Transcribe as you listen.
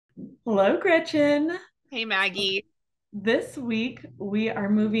Hello, Gretchen. Hey Maggie. This week we are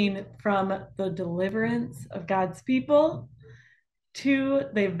moving from the deliverance of God's people to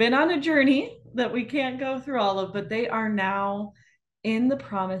they've been on a journey that we can't go through all of, but they are now in the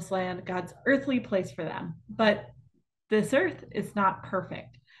promised land, God's earthly place for them. But this earth is not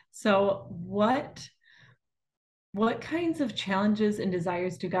perfect. So what kinds of challenges and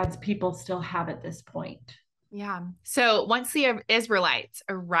desires do God's people still have at this point? Yeah. So once the Israelites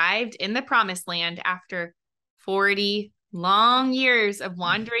arrived in the promised land after 40 long years of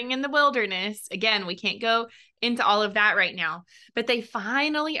wandering in the wilderness, again, we can't go into all of that right now, but they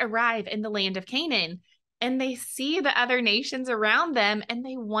finally arrive in the land of Canaan and they see the other nations around them and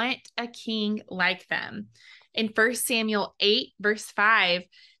they want a king like them. In 1 Samuel 8, verse 5,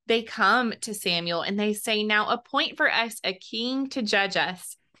 they come to Samuel and they say, "Now appoint for us a king to judge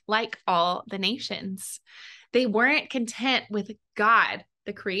us like all the nations." They weren't content with God,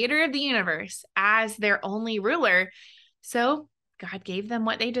 the creator of the universe, as their only ruler. So God gave them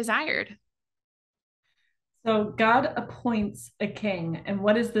what they desired. So God appoints a king, and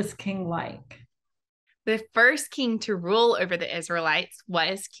what is this king like? The first king to rule over the Israelites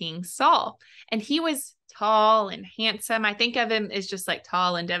was King Saul, and he was tall and handsome. I think of him as just like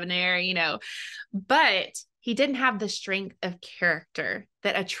tall and debonair, but he didn't have the strength of character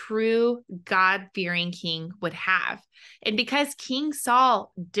that a true God fearing king would have. And because King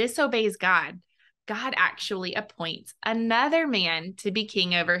Saul disobeys God, God actually appoints another man to be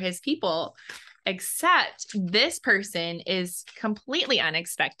king over his people. Except this person is completely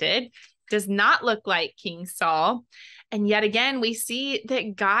unexpected, does not look like King Saul. And yet again, we see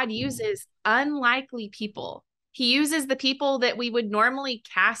that God uses unlikely people. He uses the people that we would normally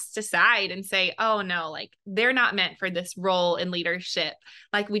cast aside and say, oh no, like they're not meant for this role in leadership.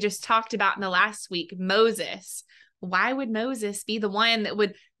 Like we just talked about in the last week, Moses. Why would Moses be the one that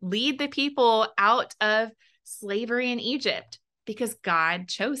would lead the people out of slavery in Egypt? Because God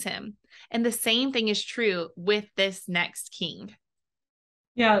chose him. And the same thing is true with this next king.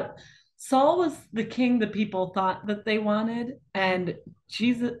 Yeah, Saul was the king the people thought that they wanted, and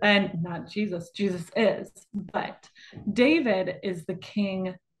Jesus, and not Jesus, Jesus is, but David is the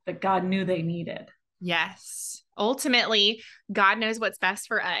king that God knew they needed. Yes. Ultimately, God knows what's best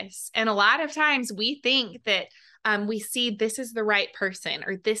for us. And a lot of times we think that we see this is the right person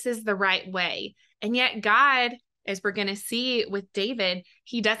or this is the right way. And yet, God, as we're going to see with David,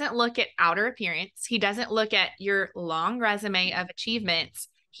 he doesn't look at outer appearance, he doesn't look at your long resume of achievements.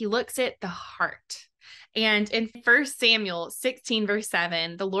 He looks at the heart. And in 1 Samuel 16, verse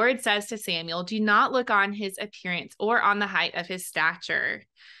 7, the Lord says to Samuel, "Do not look on his appearance or on the height of his stature,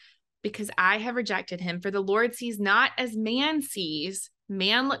 because I have rejected him. For the Lord sees not as man sees.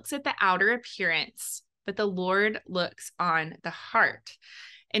 Man looks at the outer appearance, but the Lord looks on the heart."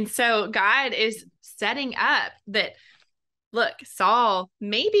 And so God is setting up that, look, Saul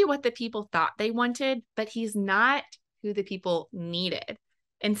may be what the people thought they wanted, but he's not who the people needed.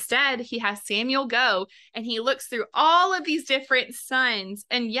 Instead, he has Samuel go and he looks through all of these different sons.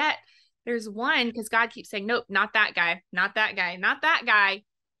 And yet there's one, because God keeps saying, nope, not that guy, not that guy, not that guy.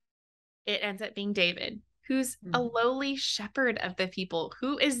 It ends up being David, who's a lowly shepherd of the people,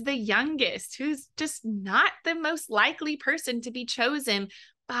 who is the youngest, who's just not the most likely person to be chosen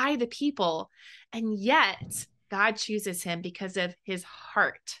by the people. And yet, God chooses him because of his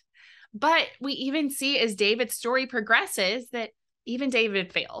heart. But we even see as David's story progresses that even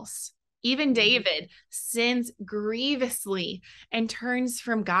David fails. Even David sins grievously and turns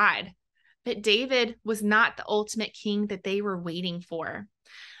from God. But David was not the ultimate king that they were waiting for.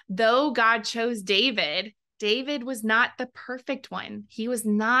 Though God chose David, David was not the perfect one. He was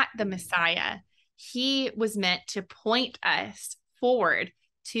not the Messiah. He was meant to point us forward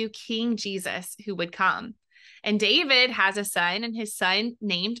to King Jesus who would come. And David has a son, and his son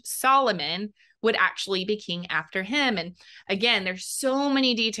named Solomon would actually be king after him. And again, there's so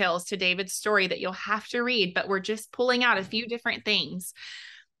many details to David's story that you'll have to read, but we're just pulling out a few different things.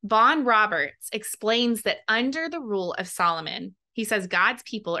 Vaughn Roberts explains that under the rule of Solomon, he says God's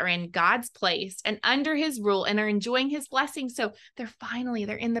people are in God's place and under his rule and are enjoying his blessings. So they're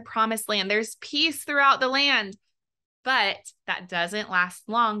in the promised land. There's peace throughout the land. But that doesn't last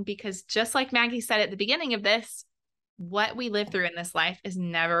long, because just like Maggie said at the beginning of this, what we live through in this life is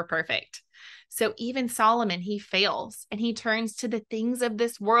never perfect. So even Solomon, he fails and he turns to the things of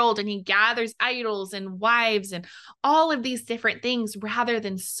this world and he gathers idols and wives and all of these different things rather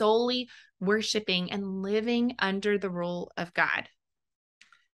than solely worshiping and living under the rule of God.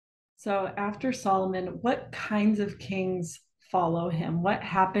 So after Solomon, what kinds of kings follow him? What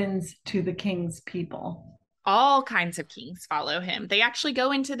happens to the king's people? All kinds of kings follow him. They actually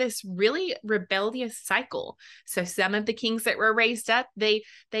go into this really rebellious cycle. So some of the kings that were raised up, they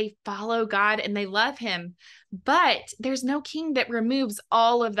follow God and they love him. But there's no king that removes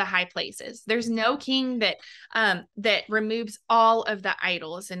all of the high places. There's no king that removes all of the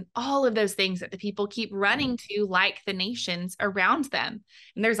idols and all of those things that the people keep running to, like the nations around them.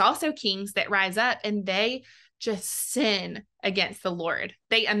 And there's also kings that rise up and they just sin against the Lord.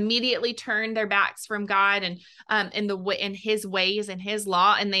 They immediately turn their backs from God and in his ways and his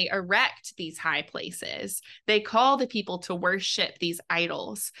law, and they erect these high places. They call the people to worship these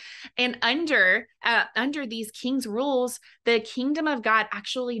idols. And under these kings' rules, the kingdom of God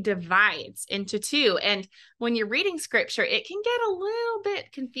actually divides into two. And when you're reading scripture, it can get a little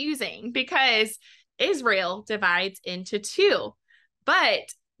bit confusing because Israel divides into two. But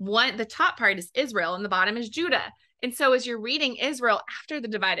the top part is Israel and the bottom is Judah. And so as you're reading Israel after the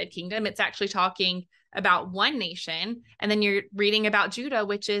divided kingdom, it's actually talking about one nation. And then you're reading about Judah,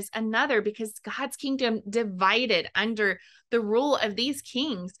 which is another, because God's kingdom divided under the rule of these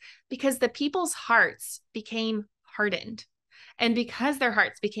kings because the people's hearts became hardened. And because their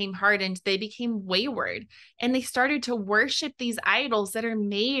hearts became hardened, they became wayward and they started to worship these idols that are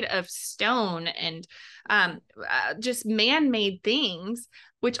made of stone and just man-made things,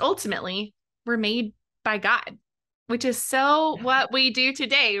 which ultimately were made by God, which is so what we do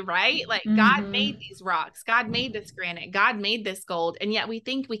today, right? Like God made these rocks, God made this granite, God made this gold, and yet we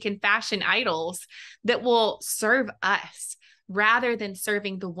think we can fashion idols that will serve us rather than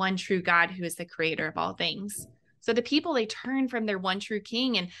serving the one true God who is the creator of all things. So the people, they turn from their one true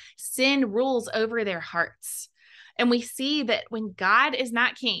king and sin rules over their hearts. And we see that when God is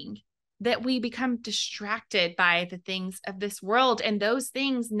not king, that we become distracted by the things of this world. And those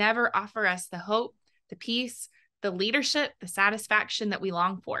things never offer us the hope, the peace, the leadership, the satisfaction that we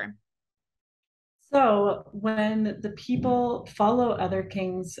long for. So when the people follow other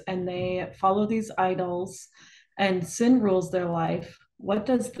kings and they follow these idols and sin rules their life, what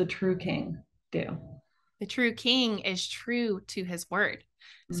does the true king do? The true king is true to his word.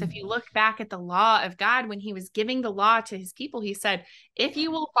 So if you look back at the law of God, when he was giving the law to his people, he said, if you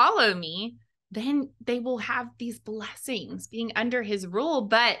will follow me, then they will have these blessings being under his rule.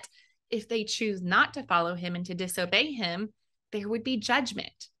 But if they choose not to follow him and to disobey him, there would be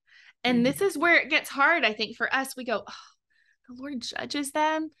judgment. And this is where it gets hard, I think, for us. We go, oh, the Lord judges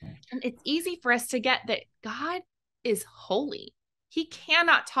them. And it's easy for us to get that God is holy. He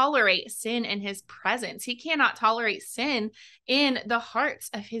cannot tolerate sin in his presence. He cannot tolerate sin in the hearts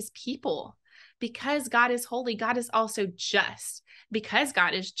of his people. Because God is holy, God is also just. Because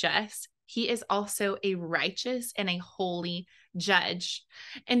God is just, he is also a righteous and a holy judge.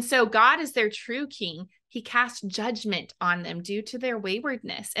 And so God is their true king. He casts judgment on them due to their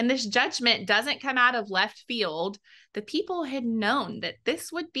waywardness. And this judgment doesn't come out of left field. The people had known that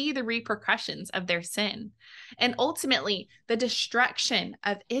this would be the repercussions of their sin. And ultimately, the destruction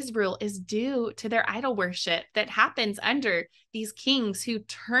of Israel is due to their idol worship that happens under these kings who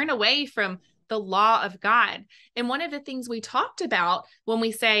turn away from the law of God. And one of the things we talked about when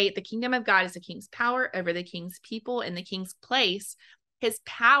we say the kingdom of God is the king's power over the king's people and the king's place, his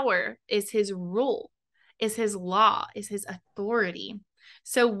power is his rule, is his law, is his authority.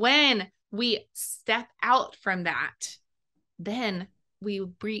 So when we step out from that, then we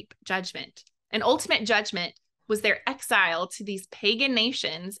reap judgment. And ultimate judgment was their exile to these pagan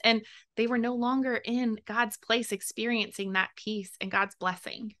nations, and they were no longer in God's place experiencing that peace and God's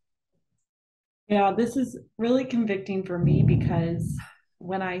blessing. Yeah, this is really convicting for me because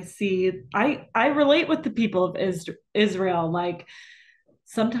when I relate with the people of Israel. Like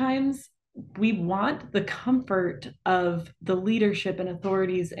sometimes we want the comfort of the leadership and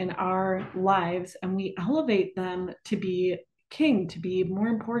authorities in our lives, and we elevate them to be king, to be more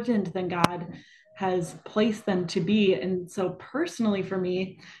important than God has placed them to be. And so, personally, for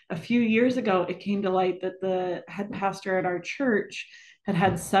me, a few years ago, it came to light that the head pastor at our church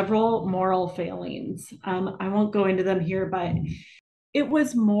had several moral failings. I won't go into them here, but it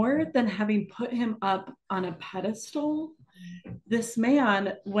was more than having put him up on a pedestal. This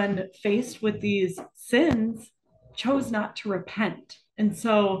man, when faced with these sins, chose not to repent. And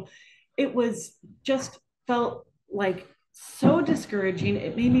so it was just felt like so discouraging.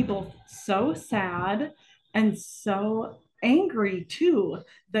 It made me both so sad and so angry too,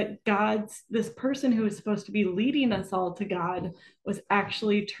 that this person who was supposed to be leading us all to God was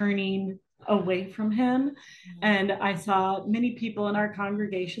actually turning away from him. And I saw many people in our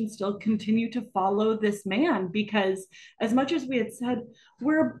congregation still continue to follow this man because, as much as we had said,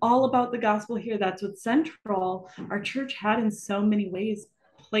 we're all about the gospel here, that's what's central, our church had in so many ways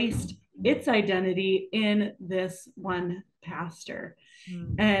placed its identity in this one pastor.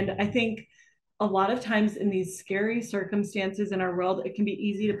 Mm. And I think a lot of times in these scary circumstances in our world, it can be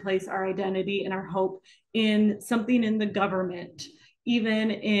easy to place our identity and our hope in something in the government, even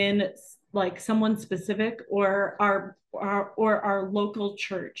in like someone specific, or our local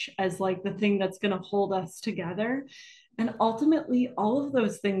church as like the thing that's going to hold us together. And ultimately, all of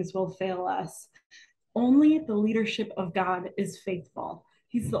those things will fail us. Only the leadership of God is faithful.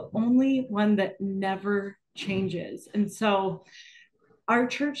 He's the only one that never changes. And so our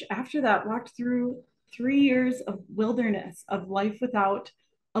church after that walked through 3 years of wilderness, of life without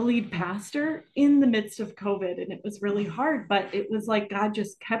a lead pastor in the midst of COVID. And it was really hard, but it was like God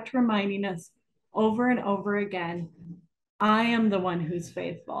just kept reminding us over and over again, I am the one who's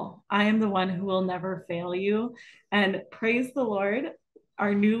faithful. I am the one who will never fail you. And praise the Lord,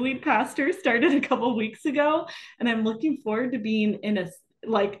 our new lead pastor started a couple weeks ago, and I'm looking forward to being in a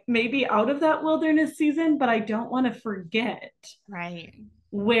like maybe out of that wilderness season, but I don't want to forget Right.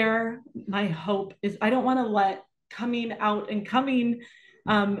 where my hope is. I don't want to let coming out and coming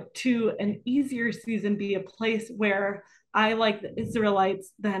to an easier season be a place where I, like the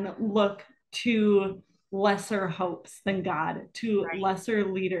Israelites, then look to lesser hopes than God, to Right.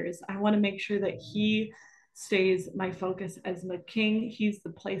 lesser leaders. I want to make sure that He stays my focus as the King. He's the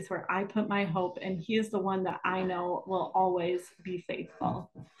place where I put my hope, and He is the one that I know will always be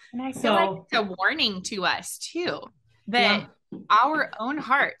faithful. And I feel like So, it's a warning to us too, that yeah, our own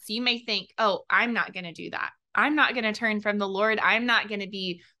hearts, you may think, oh, I'm not going to do that. I'm not going to turn from the Lord. I'm not going to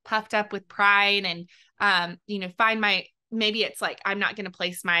be puffed up with pride and, find maybe it's like, I'm not going to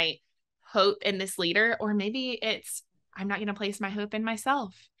place my hope in this leader, or maybe it's, I'm not going to place my hope in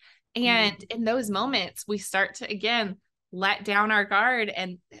myself. And in those moments, we start to, again, let down our guard,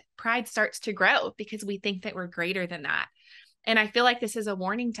 and pride starts to grow because we think that we're greater than that. And I feel like this is a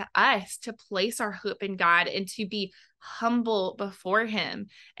warning to us to place our hope in God and to be humble before Him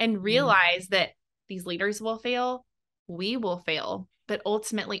and realize that these leaders will fail, we will fail, but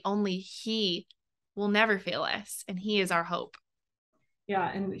ultimately only He will never fail us. And He is our hope. yeah,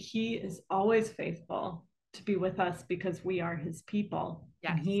 and He is always faithful to be with us because we are His people.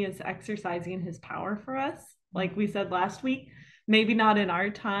 And Yes. He is exercising His power for us. Like we said last week, maybe not in our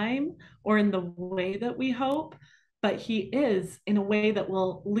time or in the way that we hope, but He is in a way that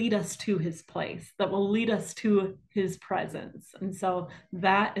will lead us to His place, that will lead us to His presence. And so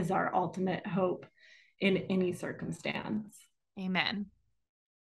that is our ultimate hope in any circumstance. Amen.